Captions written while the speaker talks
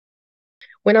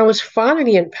When I was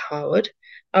finally empowered,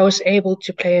 I was able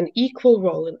to play an equal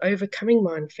role in overcoming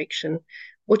my infection,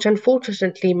 which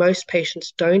unfortunately most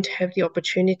patients don't have the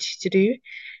opportunity to do,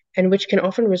 and which can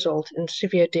often result in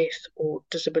severe death or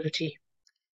disability.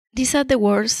 These are the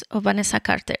words of Vanessa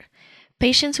Carter,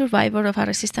 patient survivor of a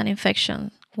resistant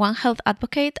infection, One Health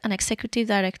advocate and executive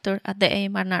director at the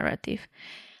AMR Narrative.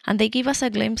 And they give us a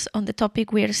glimpse on the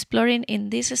topic we are exploring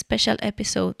in this special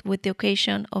episode with the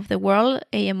occasion of the World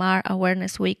AMR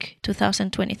Awareness Week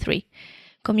 2023,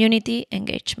 Community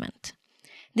Engagement.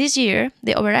 This year,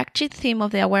 the overarching theme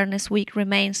of the Awareness Week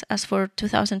remains, as for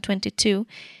 2022,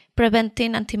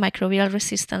 preventing antimicrobial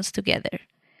resistance together.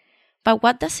 But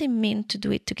what does it mean to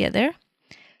do it together?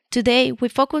 Today, we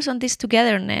focus on this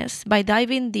togetherness by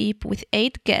diving deep with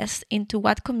 8 guests into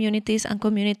what communities and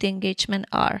community engagement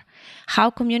are, how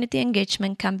community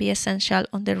engagement can be essential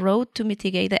on the road to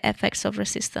mitigate the effects of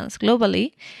resistance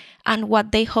globally, and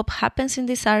what they hope happens in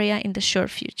this area in the short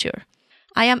future.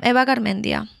 I am Eva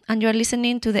Garmendia, and you are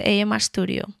listening to the AMR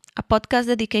Studio, a podcast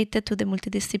dedicated to the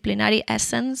multidisciplinary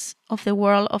essence of the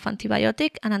world of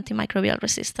antibiotic and antimicrobial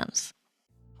resistance.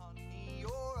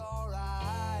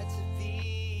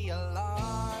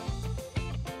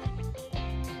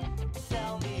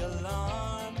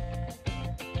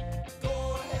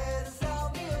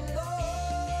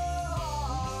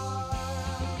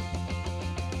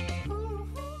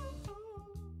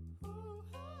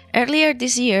 Earlier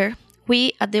this year,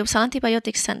 we at the Uppsala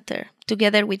Antibiotics Center,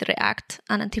 together with REACT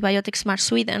and Antibiotic Smart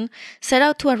Sweden, set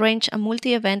out to arrange a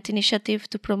multi-event initiative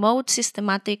to promote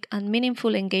systematic and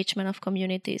meaningful engagement of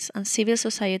communities and civil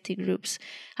society groups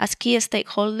as key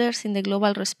stakeholders in the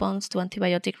global response to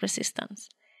antibiotic resistance.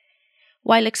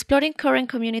 While exploring current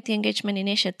community engagement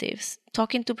initiatives,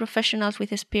 talking to professionals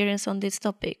with experience on this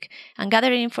topic, and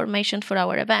gathering information for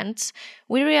our events,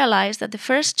 we realized that the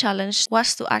first challenge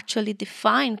was to actually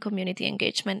define community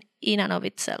engagement in and of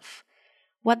itself.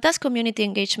 What does community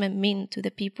engagement mean to the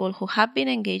people who have been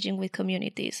engaging with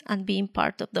communities and being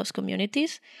part of those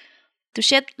communities? To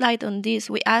shed light on this,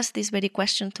 we asked this very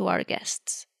question to our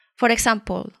guests. For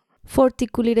example,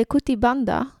 Fortikulirekuti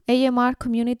Banda, AMR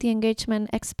community engagement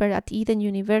expert at Eden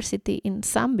University in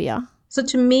Zambia. So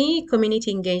to me,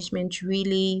 community engagement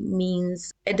really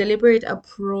means a deliberate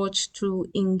approach to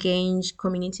engage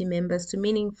community members to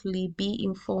meaningfully be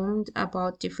informed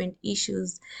about different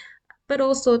issues, but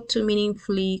also to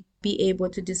meaningfully be able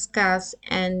to discuss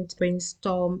and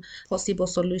brainstorm possible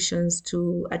solutions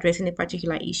to addressing a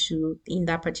particular issue in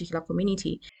that particular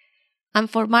community. And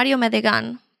for Mario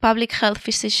Medegan, public health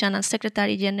physician and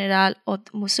Secretary General of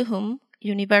MUSUHUM,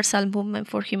 Universal Movement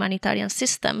for Humanitarian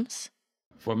Systems.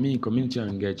 For me, community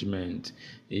engagement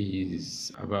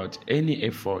is about any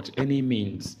effort, any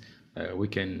means we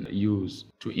can use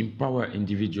to empower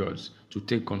individuals to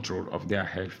take control of their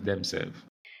health themselves.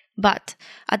 But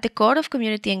at the core of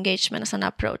community engagement as an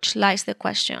approach lies the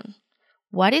question,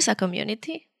 what is a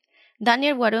community?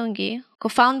 Daniel Warungi,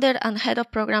 co-founder and head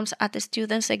of programs at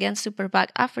Students Against Superbug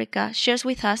Africa, shares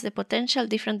with us the potential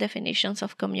different definitions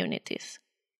of communities.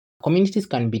 Communities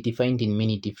can be defined in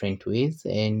many different ways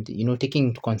and, taking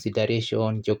into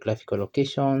consideration geographical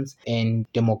locations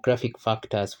and demographic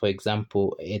factors, for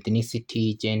example,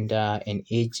 ethnicity, gender, and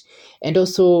age. And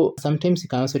also, sometimes you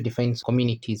can also define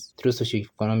communities through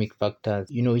socioeconomic factors,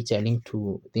 which are linked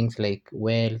to things like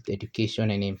wealth, education,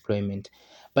 and employment.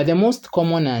 But the most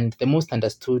common and the most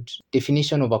understood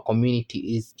definition of a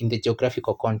community is in the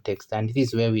geographical context. And this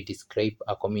is where we describe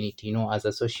a community, as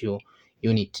a social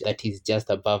unit that is just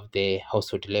above the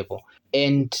household level.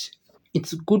 And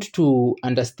it's good to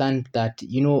understand that,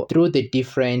 through the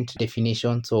different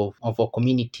definitions of a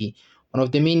community, one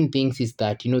of the main things is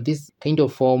that, this kind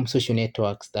of form social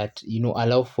networks that,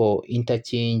 allow for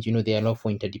interchange, they allow for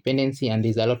interdependency, and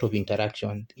there's a lot of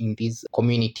interaction in these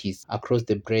communities across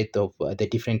the breadth of the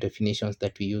different definitions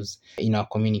that we use in our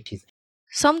communities.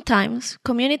 Sometimes,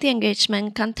 community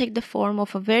engagement can take the form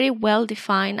of a very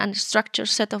well-defined and structured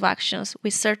set of actions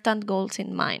with certain goals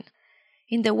in mind.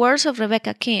 In the words of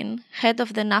Rebecca King, head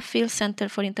of the Nuffield Center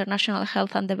for International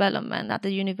Health and Development at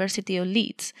the University of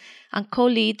Leeds and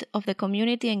co-lead of the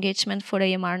Community Engagement for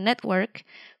AMR Network,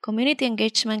 community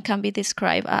engagement can be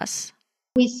described as: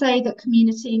 we say that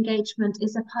community engagement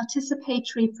is a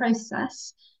participatory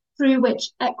process through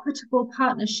which equitable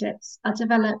partnerships are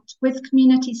developed with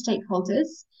community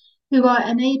stakeholders who are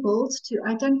enabled to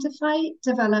identify,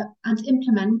 develop, and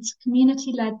implement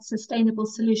community-led sustainable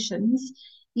solutions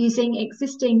using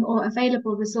existing or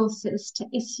available resources to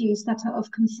issues that are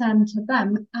of concern to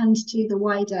them and to the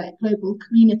wider global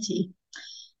community.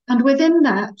 And within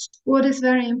that, what is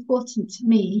very important to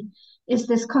me is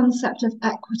this concept of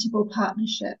equitable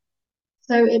partnership.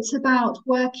 So it's about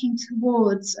working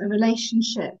towards a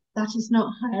relationship that is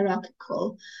not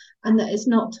hierarchical and that is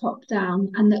not top down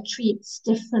and that treats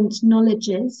different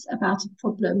knowledges about a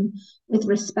problem with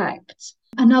respect.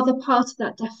 Another part of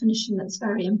that definition that's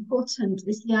very important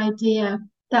is the idea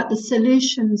that the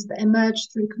solutions that emerge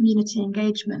through community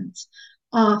engagement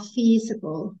are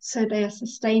feasible, so they are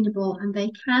sustainable and they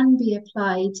can be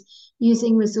applied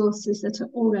using resources that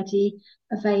are already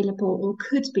available or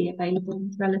could be available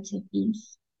with relative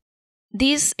ease.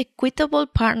 This equitable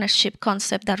partnership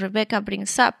concept that Rebecca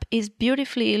brings up is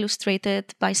beautifully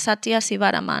illustrated by Satya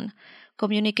Sivaraman,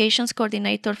 Communications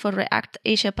Coordinator for REACT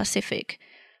Asia Pacific,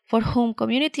 for whom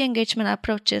community engagement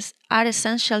approaches are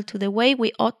essential to the way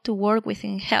we ought to work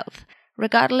within health,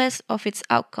 regardless of its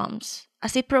outcomes,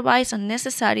 as it provides a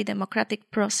necessary democratic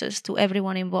process to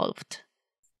everyone involved.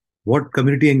 What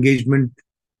community engagement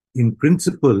in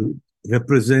principle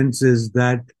represents is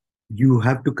that you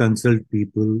have to consult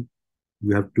people,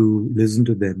 you have to listen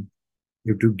to them,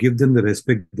 you have to give them the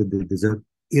respect that they deserve,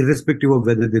 irrespective of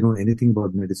whether they know anything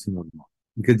about medicine or not,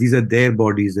 because these are their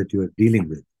bodies that you are dealing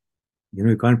with.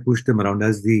 You can't push them around.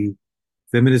 As the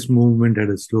feminist movement had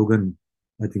a slogan,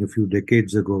 I think a few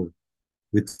decades ago,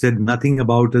 which said nothing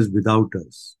about us without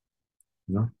us.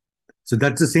 So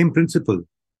that's the same principle.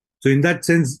 So in that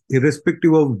sense,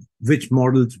 irrespective of which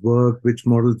models work, which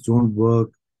models don't work,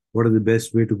 what are the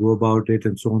best way to go about it,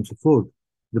 and so on and so forth,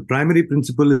 the primary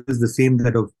principle is the same,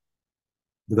 that of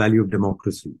the value of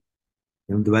democracy.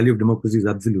 The value of democracy is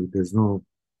absolute. There's no,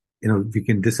 we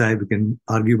can decide, we can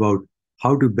argue about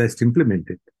how to best implement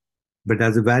it. But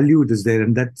as a value, it is there.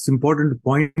 And that's important to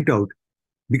point out,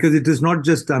 because it is not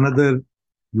just another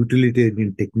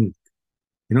utilitarian technique.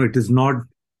 It is not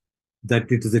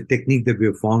that it is a technique that we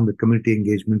have found that community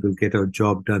engagement will get our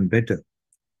job done better.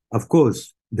 Of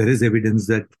course, there is evidence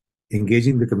that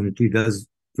engaging the community does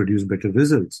produce better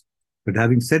results. But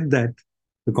having said that,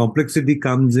 the complexity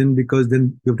comes in because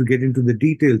then you have to get into the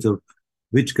details of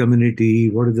which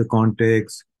community, what is the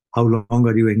context, how long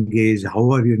are you engaged,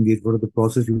 how are you engaged, what are the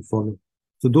processes you follow.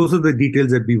 So those are the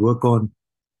details that we work on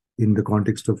in the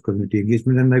context of community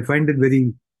engagement. And I find it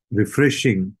very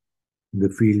refreshing in the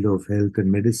field of health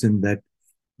and medicine that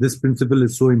this principle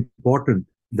is so important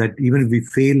that even if we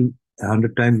fail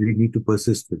 100 times, we need to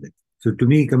persist with it. So to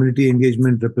me, community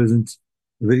engagement represents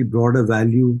a very broader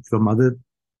value from other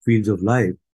fields of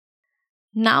life.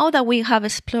 Now that we have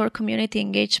explored community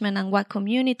engagement and what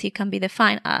community can be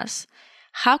defined as,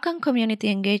 how can community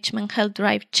engagement help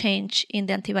drive change in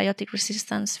the antibiotic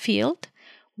resistance field?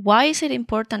 Why is it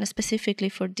important specifically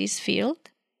for this field?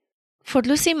 For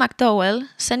Lucy McDowell,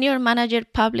 Senior Manager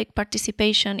Public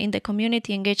Participation in the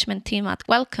Community Engagement Team at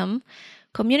Wellcome,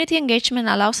 community engagement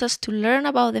allows us to learn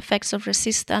about the effects of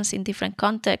resistance in different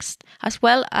contexts, as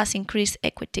well as increase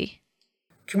equity.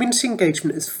 Community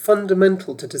engagement is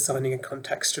fundamental to designing a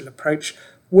contextual approach,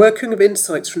 working with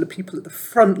insights from the people at the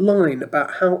front line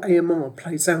about how AMR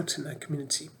plays out in their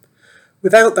community.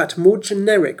 Without that, a more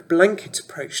generic, blanket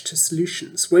approach to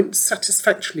solutions won't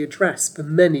satisfactorily address the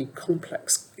many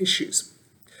complex issues.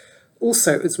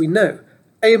 Also, as we know,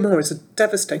 AMR is a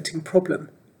devastating problem,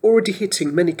 already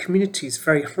hitting many communities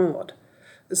very hard.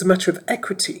 As a matter of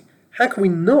equity, how can we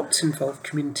not involve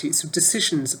communities with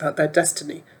decisions about their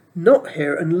destiny, not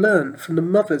hear and learn from the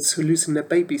mothers who are losing their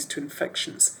babies to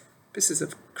infections? This is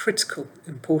of critical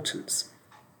importance.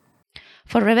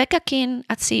 For Rebecca King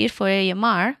at CIR for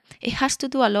AMR, it has to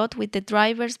do a lot with the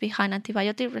drivers behind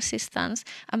antibiotic resistance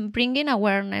and bringing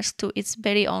awareness to its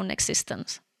very own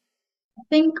existence. I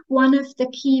think one of the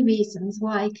key reasons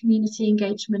why community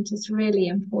engagement is really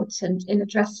important in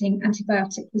addressing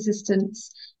antibiotic resistance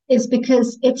is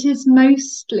because it is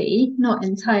mostly, not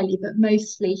entirely, but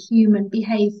mostly human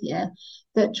behaviour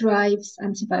that drives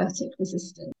antibiotic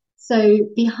resistance. So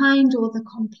behind all the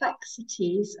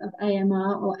complexities of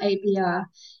AMR or ABR,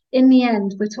 in the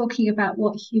end, we're talking about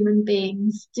what human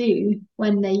beings do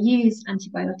when they use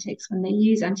antibiotics, when they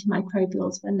use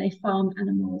antimicrobials, when they farm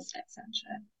animals, etc.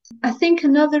 I think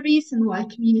another reason why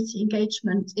community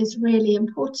engagement is really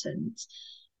important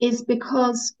is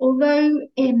because although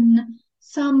in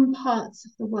some parts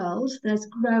of the world there's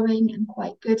growing and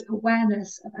quite good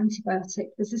awareness of antibiotic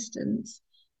resistance,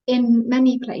 in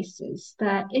many places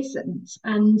there isn't.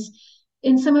 And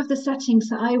in some of the settings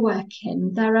that I work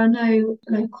in, there are no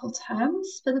local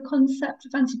terms for the concept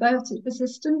of antibiotic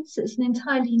resistance. It's an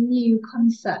entirely new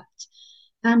concept.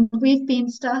 And we've been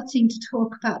starting to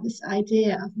talk about this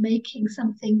idea of making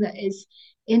something that is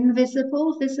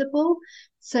invisible visible.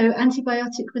 So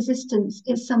antibiotic resistance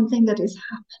is something that is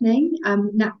happening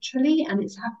naturally, and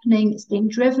it's being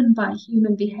driven by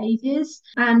human behaviors.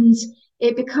 And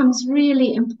it becomes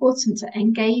really important to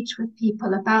engage with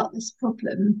people about this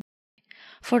problem.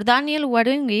 For Daniel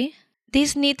Warungi,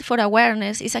 this need for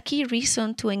awareness is a key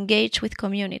reason to engage with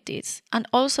communities, and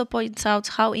also points out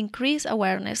how increased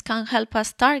awareness can help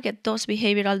us target those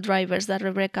behavioral drivers that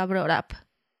Rebecca brought up.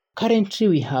 Currently,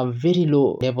 we have very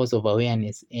low levels of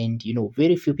awareness, and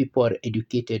very few people are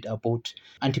educated about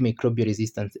antimicrobial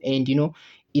resistance. And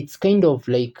it's kind of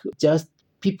like just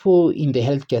people in the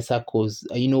healthcare circles,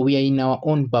 we are in our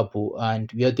own bubble,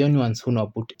 and we are the only ones who know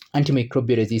about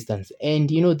antimicrobial resistance. And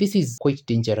this is quite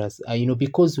dangerous,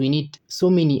 because we need so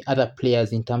many other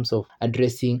players in terms of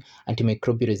addressing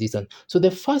antimicrobial resistance. So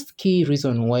the first key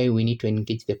reason why we need to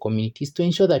engage the community is to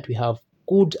ensure that we have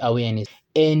good awareness,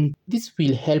 and this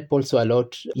will help also a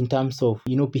lot in terms of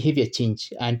behavior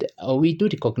change. And we do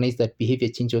recognize that behavior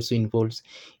change also involves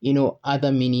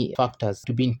other many factors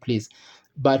to be in place.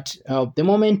 But the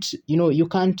moment you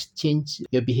can't change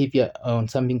your behavior on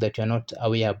something that you're not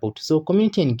aware about. So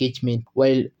community engagement,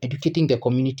 while educating the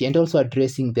community and also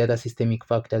addressing the other systemic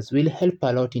factors, will help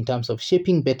a lot in terms of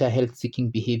shaping better health seeking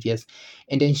behaviors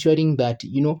and ensuring that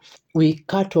we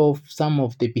cut off some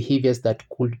of the behaviors that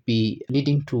could be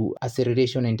leading to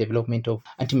acceleration and development of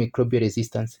antimicrobial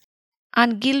resistance.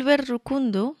 And Gilbert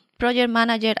Rukundu, project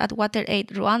manager at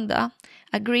WaterAid Rwanda,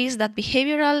 agrees that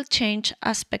behavioral change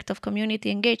aspect of community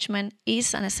engagement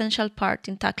is an essential part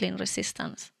in tackling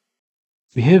resistance.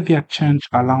 Behavior change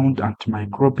around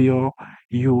antimicrobial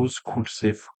use could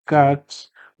safeguard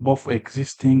both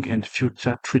existing and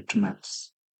future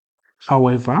treatments.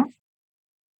 However,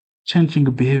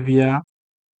 changing behavior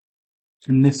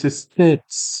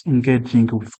necessitates engaging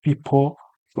with people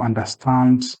to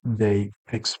understand their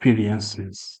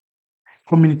experiences.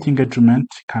 Community engagement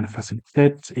can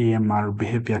facilitate AMR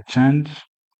behavior change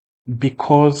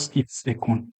because it's a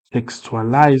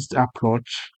contextualized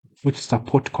approach which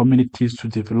supports communities to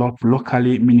develop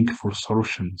locally meaningful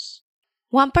solutions.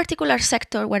 One particular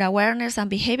sector where awareness and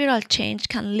behavioral change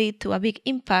can lead to a big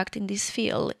impact in this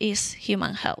field is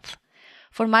human health.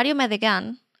 For Mario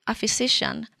Medegan, a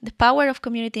physician, the power of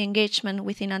community engagement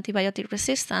within antibiotic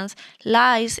resistance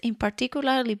lies in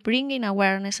particularly bringing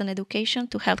awareness and education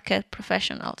to healthcare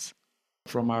professionals.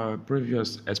 From our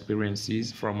previous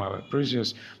experiences, from our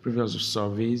previous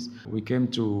surveys, we came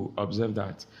to observe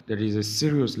that there is a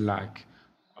serious lack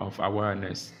of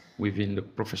awareness within the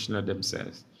professional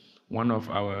themselves. One of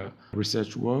our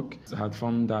research work had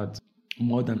found that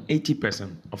more than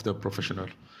 80% of the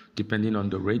professionals, depending on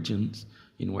the regions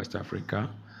in West Africa,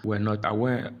 were not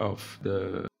aware of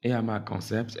the AMR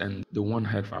concept and the One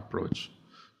Health approach.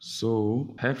 So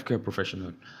healthcare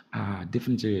professionals are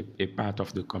definitely a part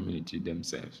of the community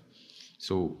themselves.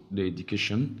 So the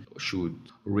education should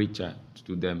reach out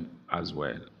to them as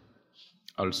well.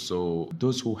 Also,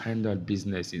 those who handle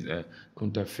businesses,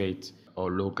 counterfeit or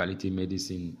low-quality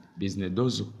medicine business,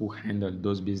 those who handle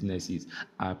those businesses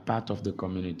are part of the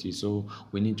community. So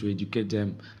we need to educate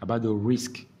them about the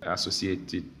risk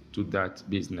associated to that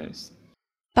business.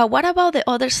 But what about the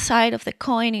other side of the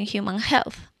coin in human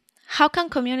health? How can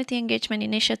community engagement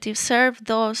initiatives serve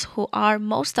those who are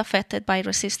most affected by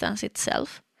resistance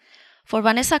itself? For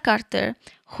Vanessa Carter,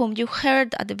 whom you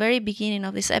heard at the very beginning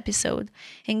of this episode,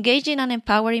 engaging and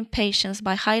empowering patients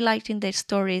by highlighting their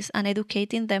stories and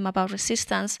educating them about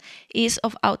resistance is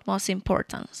of utmost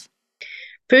importance.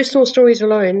 Personal stories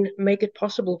alone make it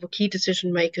possible for key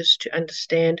decision makers to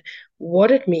understand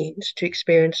what it means to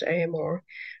experience AMR,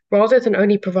 rather than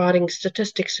only providing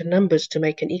statistics and numbers to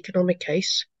make an economic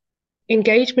case.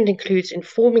 Engagement includes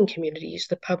informing communities,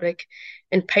 the public,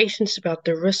 and patients about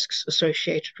the risks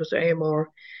associated with AMR,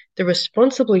 the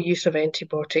responsible use of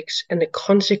antibiotics, and the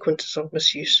consequences of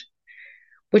misuse,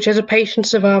 which as a patient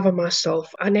survivor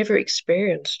myself, I never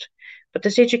experienced. But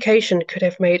this education could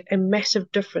have made a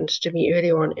massive difference to me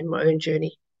early on in my own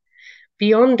journey.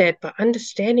 Beyond that, by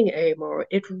understanding AMR,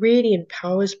 it really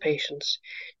empowers patients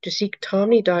to seek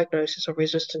timely diagnosis of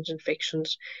resistant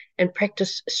infections and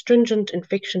practice stringent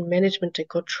infection management and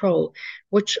control,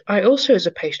 which I also, as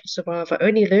a patient survivor,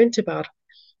 only learned about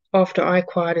after I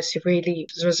acquired a severely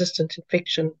resistant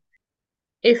infection.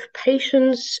 If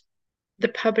patients, the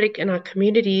public, and our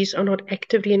communities are not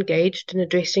actively engaged in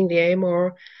addressing the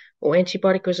AMR or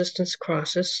antibiotic resistance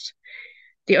crisis,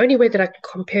 the only way that I can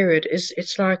compare it is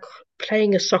it's like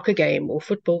playing a soccer game or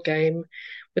football game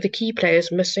with the key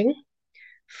players missing.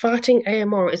 Fighting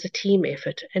AMR is a team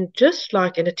effort, and just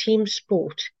like in a team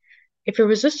sport, If a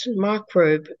resistant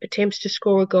microbe attempts to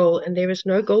score a goal and there is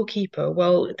no goalkeeper,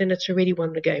 well, then it's already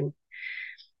won the game.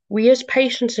 We as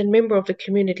patients and members of the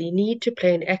community need to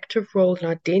play an active role in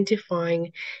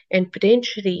identifying and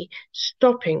potentially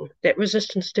stopping that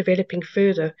resistance developing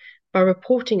further by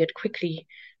reporting it quickly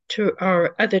to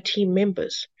our other team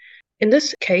members. In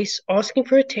this case, asking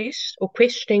for a test or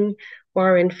questioning why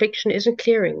our infection isn't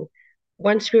clearing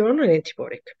once we're on an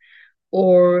antibiotic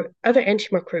or other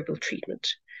antimicrobial treatment.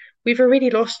 We've already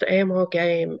lost the AMR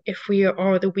game if we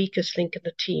are the weakest link in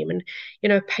the team.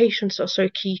 And, patients are so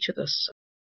key to this.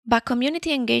 But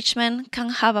community engagement can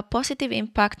have a positive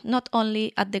impact not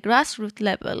only at the grassroots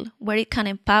level, where it can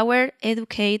empower,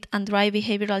 educate, and drive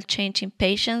behavioral change in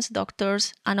patients,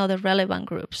 doctors, and other relevant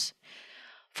groups.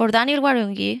 For Daniel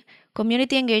Warungi,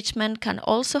 community engagement can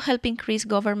also help increase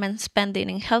government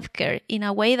spending in healthcare in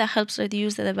a way that helps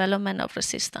reduce the development of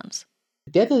resistance.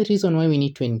 The other reason why we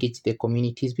need to engage the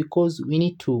community is because we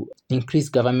need to increase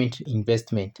government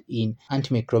investment in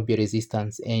antimicrobial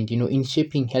resistance and, in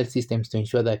shaping health systems to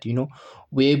ensure that,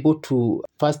 we're able to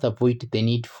first avoid the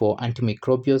need for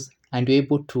antimicrobials, and we're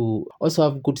able to also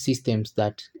have good systems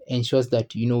that ensures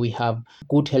that, we have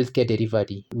good healthcare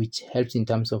delivery, which helps in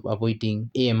terms of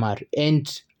avoiding AMR.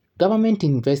 And government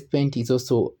investment is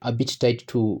also a bit tied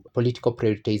to political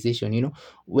prioritization.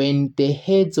 When the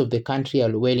heads of the country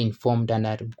are well informed and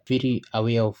are very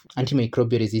aware of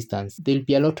antimicrobial resistance, there'll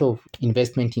be a lot of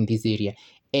investment in this area.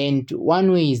 And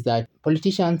one way is that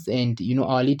politicians and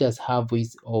our leaders have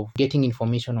ways of getting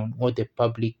information on what the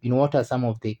public, what are some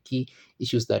of the key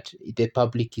issues that the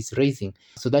public is raising.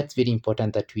 So that's very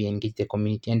important that we engage the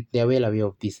community, and they're well aware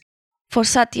of this. For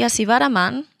Satya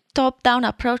Sivaraman, top-down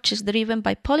approaches driven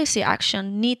by policy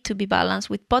action need to be balanced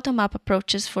with bottom-up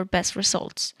approaches for best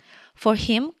results. For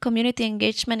him, community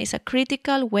engagement is a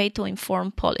critical way to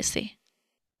inform policy.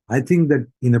 I think that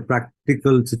in a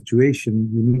practical situation,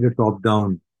 you need a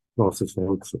top-down process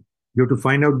also. You have to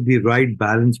find out the right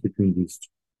balance between these two.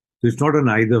 So it's not an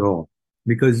either-or,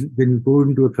 because when you go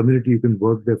into a community, you can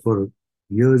work there for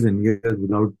years and years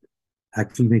without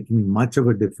actually making much of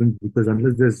a difference, because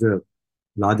unless there's a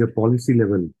larger policy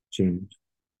level change,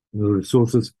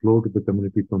 resources flow to the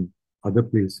community from other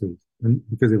places, and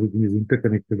because everything is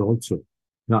interconnected also.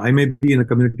 Now, I may be in a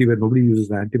community where nobody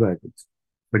uses antibiotics,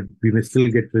 but we may still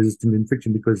get resistant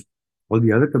infection because all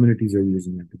the other communities are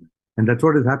using antibiotics. And that's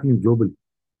what is happening globally.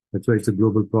 That's why it's a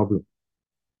global problem.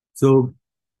 So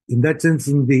in that sense,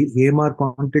 in the AMR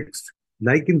context,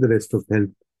 like in the rest of health,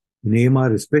 in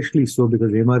AMR especially so,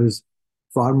 because AMR is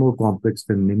far more complex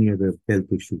than many other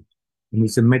health issues. And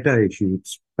it's a meta issue. It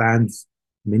spans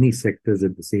many sectors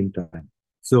at the same time.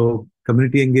 So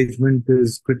community engagement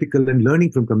is critical, and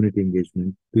learning from community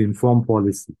engagement to inform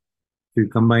policy. So you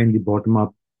combine the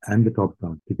bottom-up and the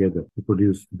top-down together to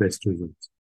produce the best results.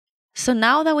 So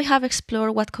now that we have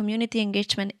explored what community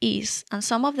engagement is and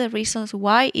some of the reasons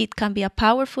why it can be a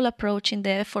powerful approach in the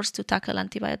efforts to tackle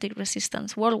antibiotic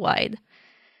resistance worldwide,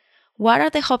 what are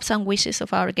the hopes and wishes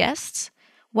of our guests?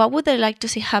 What would they like to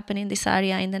see happen in this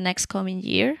area in the next coming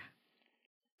year?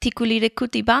 Tikulire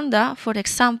Kutibanda, for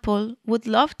example, would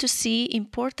love to see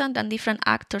important and different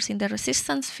actors in the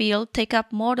resistance field take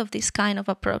up more of these kind of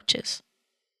approaches.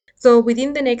 So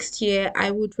within the next year,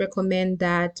 I would recommend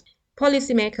that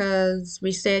policymakers,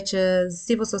 researchers,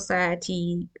 civil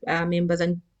society members,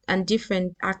 and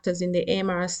different actors in the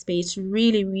AMR space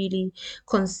really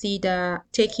consider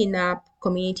taking up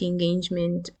community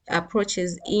engagement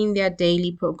approaches in their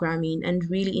daily programming and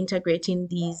really integrating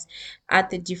these at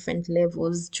the different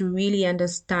levels to really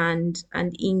understand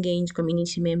and engage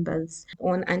community members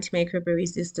on antimicrobial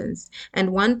resistance.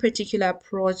 And one particular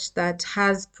approach that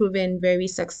has proven very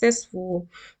successful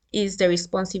is the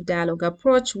responsive dialogue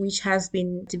approach, which has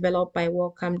been developed by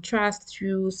Wellcome Trust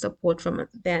through support from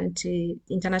the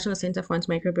International Center for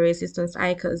Antimicrobial Resistance,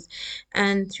 ICOS.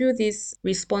 And through this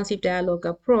responsive dialogue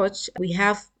approach, we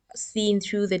have seen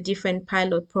through the different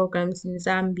pilot programs in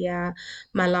Zambia,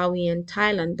 Malawi, and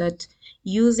Thailand that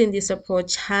using this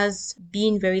approach has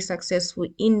been very successful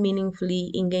in meaningfully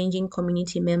engaging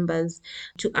community members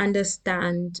to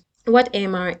understand what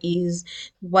AMR is,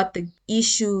 what the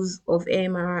issues of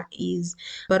AMR is,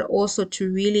 but also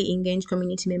to really engage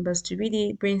community members to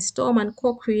really brainstorm and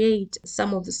co-create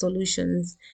some of the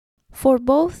solutions. For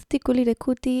both Tikulire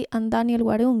Kuti and Daniel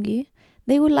Warungi,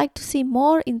 they would like to see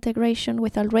more integration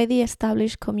with already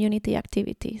established community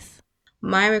activities.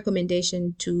 my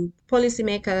recommendation to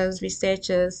policymakers,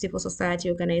 researchers, civil society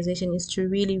organizations is to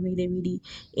really, really, really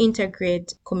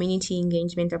integrate community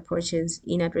engagement approaches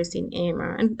in addressing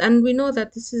AMR. And we know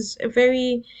that this is a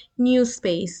very new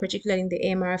space, particularly in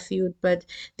the AMR field, but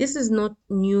this is not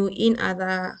new in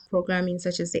other programming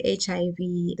such as the HIV,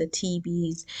 the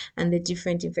TBs, and the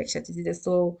different infectious diseases.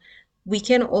 So we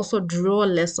can also draw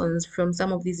lessons from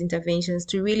some of these interventions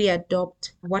to really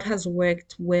adopt what has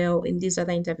worked well in these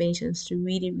other interventions to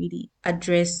really, really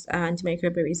address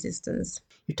antimicrobial resistance.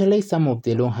 Utilize some of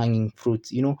the low-hanging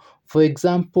fruits. For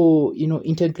example,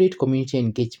 integrate community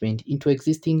engagement into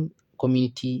existing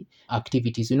community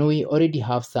activities. We already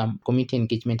have some community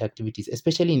engagement activities,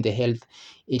 especially in the health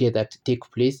area that take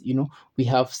place. We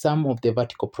have some of the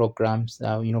vertical programs,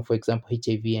 for example,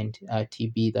 HIV and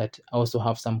TB that also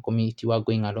have some community work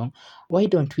going along. Why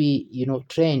don't we,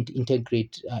 try and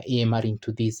integrate AMR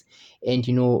into this? And,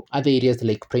 other areas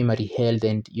like primary health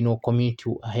and,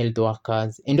 community health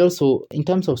workers, and also in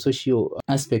terms of social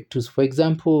aspect too. For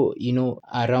example,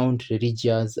 around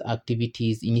religious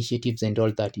activities, initiatives and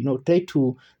all that, try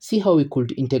to see how we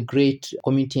could integrate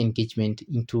community engagement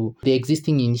into the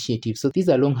existing initiatives. So these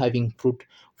are long having fruit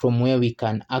from where we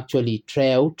can actually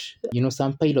try out,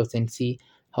 some pilots and see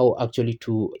how actually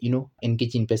to,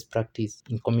 engage in best practice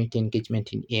in community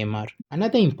engagement in AMR.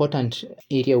 Another important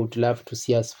area I would love to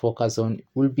see us focus on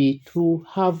will be to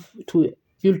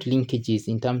build linkages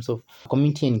in terms of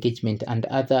community engagement and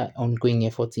other ongoing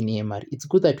efforts in AMR. It's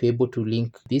good that we're able to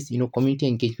link this. Community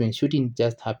engagement shouldn't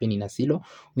just happen in a silo.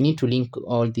 We need to link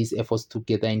all these efforts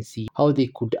together and see how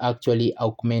they could actually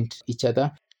augment each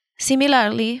other.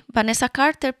 Similarly, Vanessa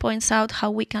Carter points out how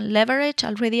we can leverage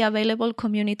already available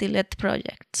community-led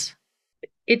projects.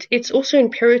 It's also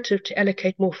imperative to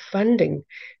allocate more funding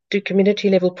to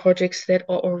community-level projects that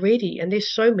are already, and there's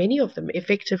so many of them,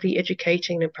 effectively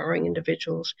educating and empowering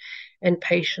individuals and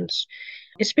patients,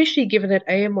 especially given that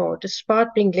AMR,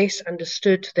 despite being less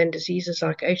understood than diseases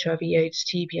like HIV, AIDS,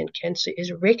 TB, and cancer,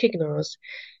 is recognized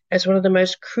as one of the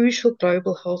most crucial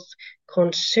global health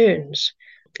concerns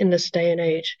in this day and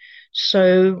age.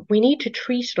 So we need to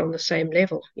treat it on the same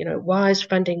level. Why is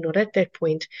funding not at that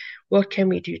point? What can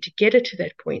we do to get it to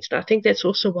that point? And I think that's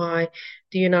also why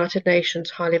the United Nations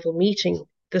high-level meeting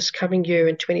this coming year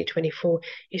in 2024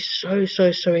 is so,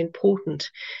 so, so important,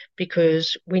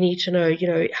 because we need to know,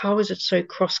 how is it so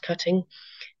cross-cutting?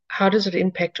 How does it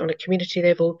impact on a community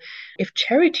level? If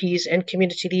charities and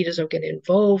community leaders are getting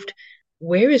involved,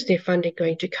 where is their funding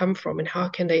going to come from, and how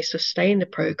can they sustain the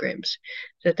programs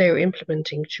that they are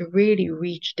implementing to really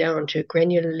reach down to a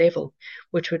granular level,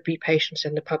 which would be patients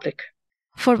and the public?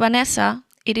 For Vanessa,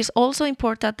 it is also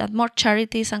important that more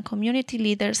charities and community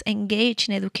leaders engage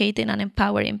in educating and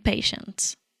empowering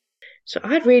patients. So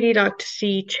I'd really like to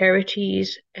see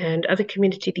charities and other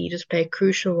community leaders play a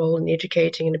crucial role in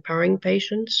educating and empowering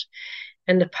patients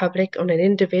and the public on an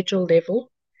individual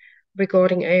level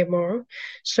regarding AMR.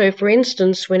 So, for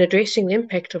instance, when addressing the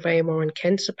impact of AMR on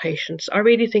cancer patients, I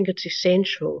really think it's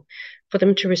essential for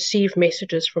them to receive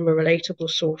messages from a relatable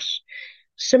source.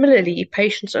 Similarly,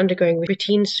 patients undergoing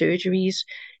routine surgeries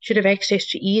should have access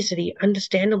to easily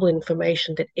understandable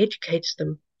information that educates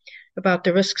them about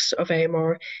the risks of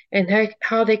AMR and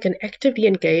how they can actively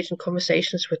engage in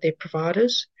conversations with their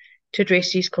providers to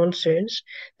address these concerns.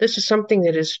 This is something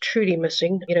that is truly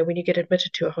missing. When you get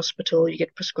admitted to a hospital, you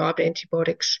get prescribed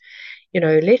antibiotics.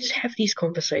 Let's have these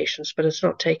conversations, but it's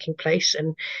not taking place.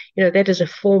 And, that is a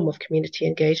form of community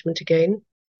engagement again.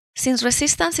 Since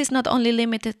resistance is not only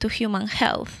limited to human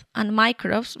health, and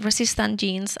microbes, resistant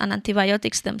genes, and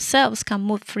antibiotics themselves can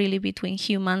move freely between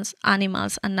humans,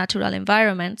 animals, and natural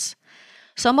environments,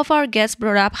 some of our guests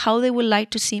brought up how they would like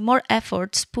to see more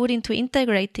efforts put into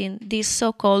integrating this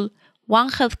so-called One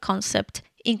Health concept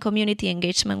in community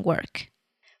engagement work.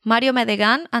 Mario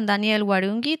Medegan and Daniel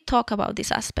Warungi talk about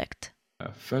this aspect.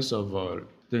 First of all,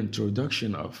 the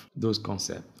introduction of those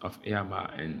concepts of AMR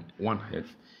and One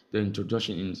Health, the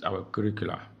introduction in our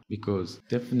curricula, because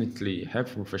definitely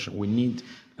health profession, we need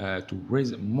to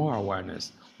raise more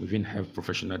awareness within health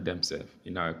professionals themselves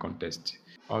in our context.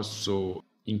 Also,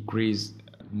 increase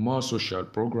more social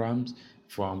programs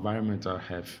for environmental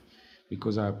health,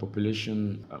 because our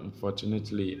population,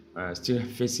 unfortunately, are still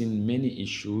facing many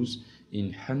issues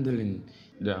in handling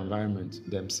the environment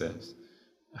themselves,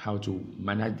 how to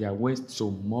manage their waste, so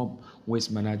more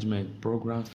waste management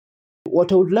programs.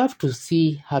 What I would love to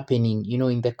see happening,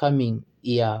 in the coming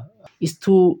year is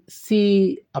to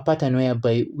see a pattern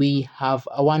whereby we have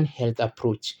a One Health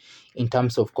approach in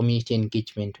terms of community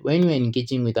engagement. When we're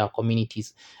engaging with our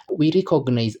communities, we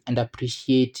recognize and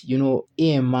appreciate,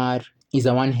 AMR is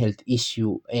a One Health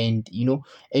issue, and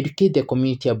educate the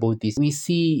community about this. We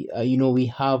see we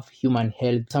have human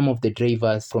health, some of the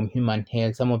drivers from human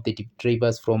health, some of the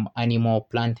drivers from animal,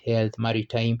 plant health,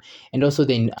 maritime, and also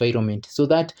the environment, so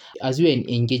that as we are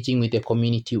engaging with the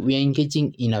community, we are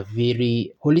engaging in a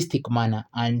very holistic manner,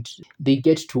 and they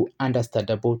get to understand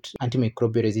about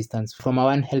antimicrobial resistance from a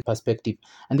One Health perspective.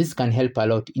 And this can help a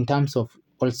lot in terms of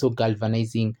also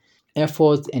galvanizing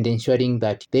efforts and ensuring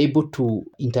that they're able to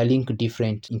interlink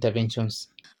different interventions.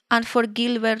 And for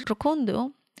Gilbert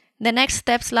Rukundu, the next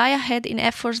steps lie ahead in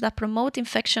efforts that promote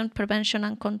infection prevention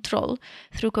and control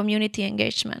through community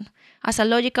engagement, as a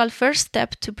logical first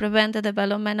step to prevent the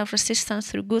development of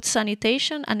resistance through good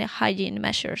sanitation and hygiene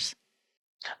measures.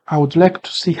 I would like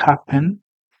to see happen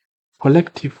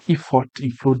collective effort,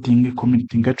 including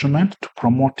community engagement, to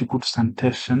promote good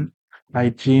sanitation,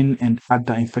 hygiene, and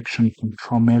other infection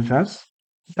control measures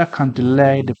that can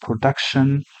delay the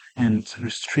production and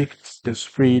restrict the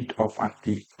spread of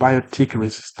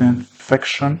antibiotic-resistant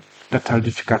infections that are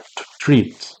difficult to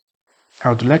treat. I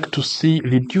would like to see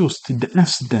reduced the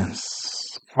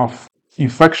incidence of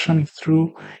infection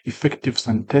through effective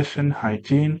sanitation,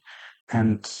 hygiene,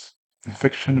 and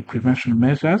infection prevention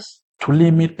measures to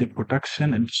limit the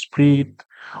production and spread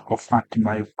of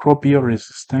antimicrobial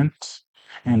resistant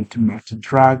and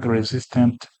multi-drug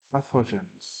resistant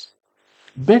pathogens.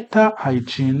 Better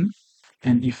hygiene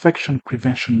and infection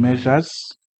prevention measures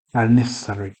are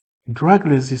necessary. Drug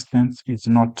resistance is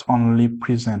not only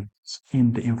present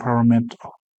in the environment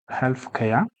of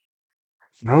healthcare,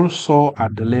 but also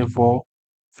at the level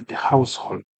of the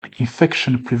household.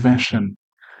 Infection prevention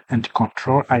and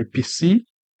control (IPC)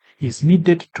 is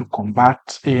needed to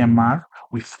combat AMR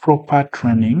with proper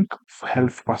training of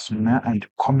health personnel and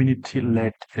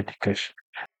community-led education.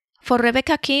 For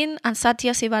Rebecca King and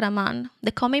Satya Sivaraman,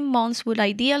 the coming months will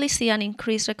ideally see an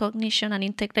increased recognition and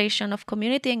integration of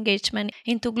community engagement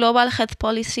into global health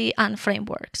policy and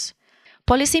frameworks.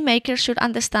 Policymakers should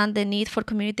understand the need for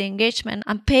community engagement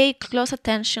and pay close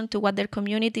attention to what their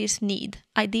communities need,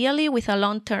 ideally with a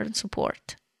long-term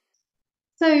support.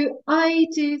 So I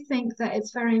do think that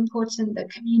it's very important that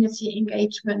community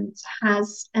engagement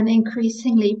has an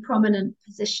increasingly prominent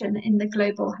position in the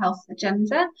global health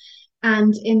agenda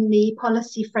and in the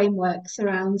policy frameworks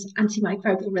around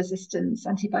antimicrobial resistance,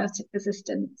 antibiotic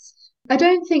resistance. I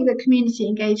don't think that community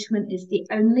engagement is the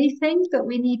only thing that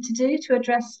we need to do to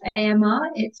address AMR.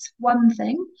 It's one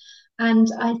thing. And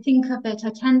I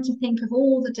tend to think of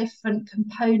all the different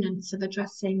components of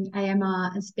addressing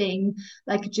AMR as being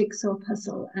like a jigsaw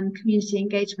puzzle, and community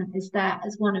engagement is there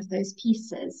as one of those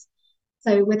pieces.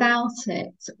 So without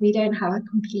it, we don't have a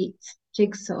complete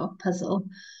jigsaw puzzle.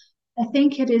 I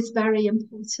think it is very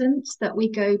important that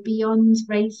we go beyond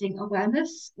raising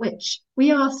awareness, which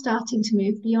we are starting to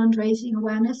move beyond raising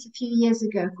awareness. A few years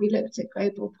ago, if we looked at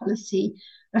global policy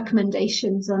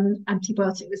recommendations on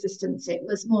antibiotic resistance, it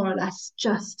was more or less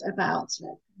just about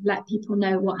let people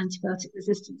know what antibiotic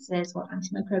resistance is, what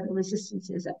antimicrobial resistance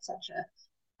is, etc.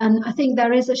 And I think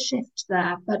there is a shift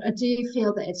there, but I do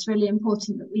feel that it's really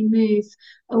important that we move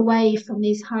away from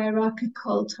these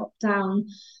hierarchical top-down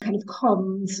kind of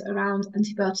comms around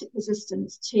antibiotic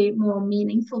resistance to more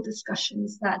meaningful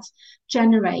discussions that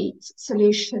generate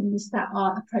solutions that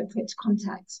are appropriate to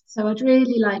context. So I'd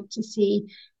really like to see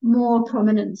more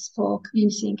prominence for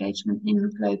community engagement in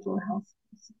global health.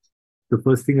 The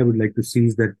first thing I would like to see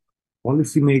is that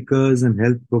policymakers and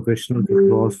health professionals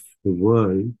across the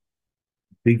world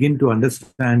begin to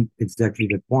understand exactly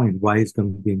the point. Why is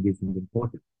community engagement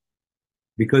important?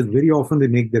 Because very often they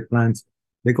make their plans,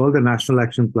 like all the national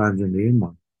action plans and the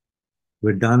AMR,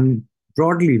 were done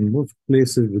broadly in most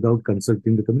places without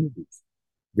consulting the communities.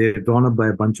 They're drawn up by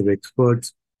a bunch of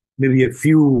experts, maybe a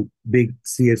few big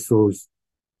CSOs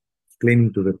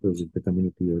claiming to represent the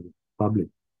community or the public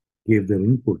gave their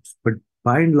inputs. But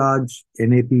by and large,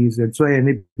 NAPs, that's why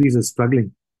NAPs are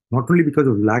struggling, not only because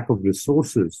of lack of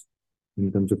resources, in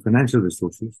terms of financial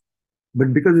resources,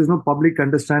 but because there's no public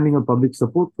understanding or public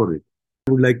support for it.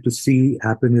 What I would like to see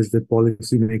happen is that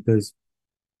policymakers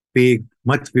pay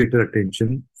much greater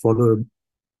attention, follow a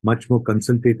much more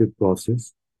consultative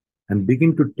process, and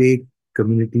begin to take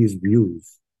communities'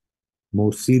 views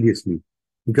more seriously.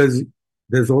 Because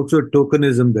there's also a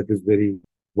tokenism that is very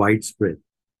widespread,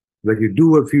 where you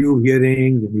do a few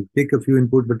hearings and you take a few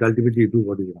input, but ultimately you do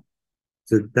what you want.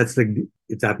 So that's like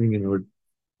it's happening in our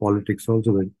politics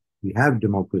also, when we have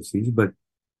democracies, but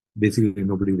basically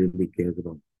nobody really cares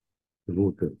about the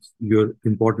voters. You're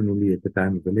important only at the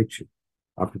time of election.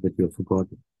 After that, you're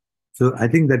forgotten. So I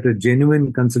think that a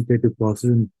genuine consultative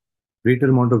process and greater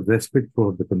amount of respect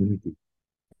for the community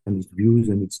and its views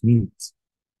and its needs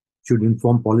should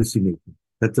inform policymaking.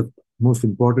 That's the most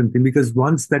important thing, because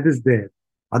once that is there,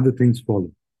 other things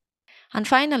follow. And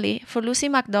finally, for Lucy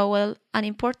McDowell, an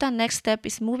important next step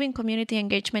is moving community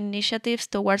engagement initiatives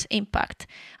towards impact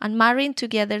and marrying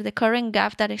together the current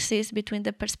gap that exists between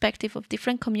the perspective of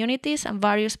different communities and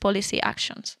various policy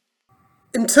actions.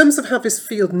 In terms of how this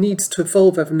field needs to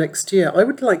evolve over next year, I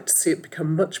would like to see it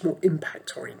become much more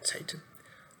impact-orientated.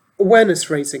 Awareness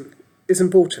raising is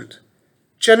important.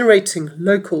 Generating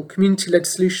local community-led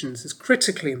solutions is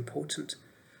critically important.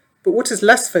 But what is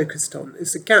less focused on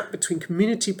is the gap between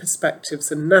community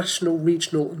perspectives and national,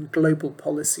 regional and global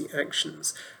policy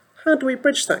actions. How do we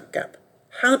bridge that gap?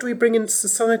 How do we bring in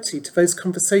society to those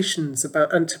conversations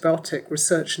about antibiotic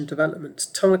research and development,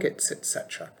 targets,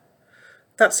 etc.?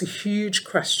 That's a huge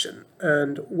question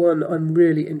and one I'm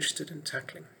really interested in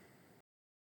tackling.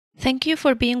 Thank you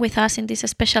for being with us in this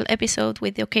special episode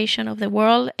with the occasion of the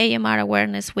World AMR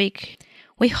Awareness Week.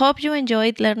 We hope you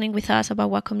enjoyed learning with us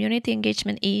about what community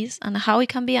engagement is and how it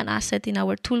can be an asset in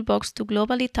our toolbox to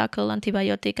globally tackle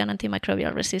antibiotic and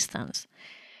antimicrobial resistance.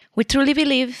 We truly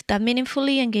believe that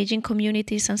meaningfully engaging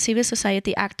communities and civil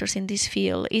society actors in this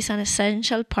field is an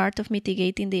essential part of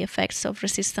mitigating the effects of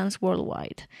resistance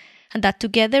worldwide, and that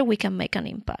together we can make an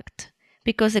impact.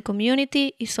 Because the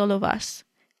community is all of us.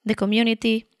 The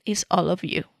community is all of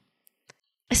you.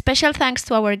 A special thanks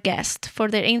to our guests for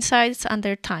their insights and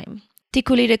their time.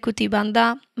 Tikulire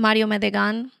Kutibanda, Mario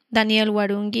Medegan, Daniel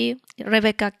Warungi,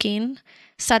 Rebecca King,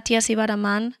 Satya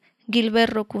Sivaraman,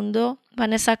 Gilbert Rocundo,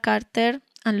 Vanessa Carter,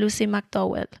 and Lucy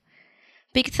McDowell.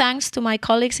 Big thanks to my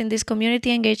colleagues in this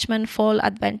community engagement fall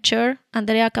adventure,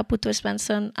 Andrea Caputo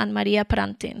Svensson and Maria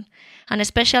Prantin. And a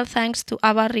special thanks to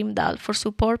Ava Rimdal for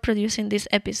support producing this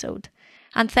episode.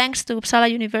 And thanks to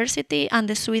Uppsala University and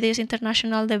the Swedish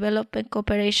International Development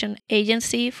Cooperation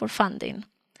Agency for funding.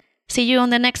 See you on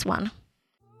the next one.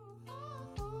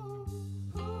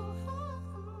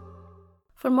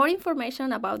 For more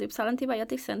information about the Uppsala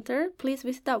Antibiotic Center, please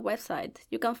visit our website.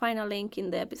 You can find a link in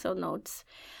the episode notes.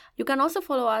 You can also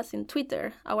follow us in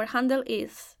Twitter. Our handle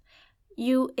is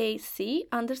UAC_UU.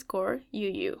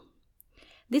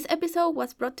 This episode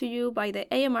was brought to you by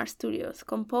the AMR Studios,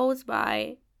 composed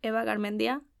by Eva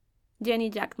Garmendia, Jenny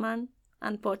Jackman,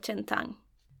 and Po Chen Tang.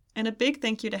 And a big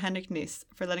thank you to Henrik Niss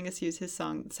for letting us use his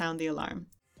song Sound the Alarm.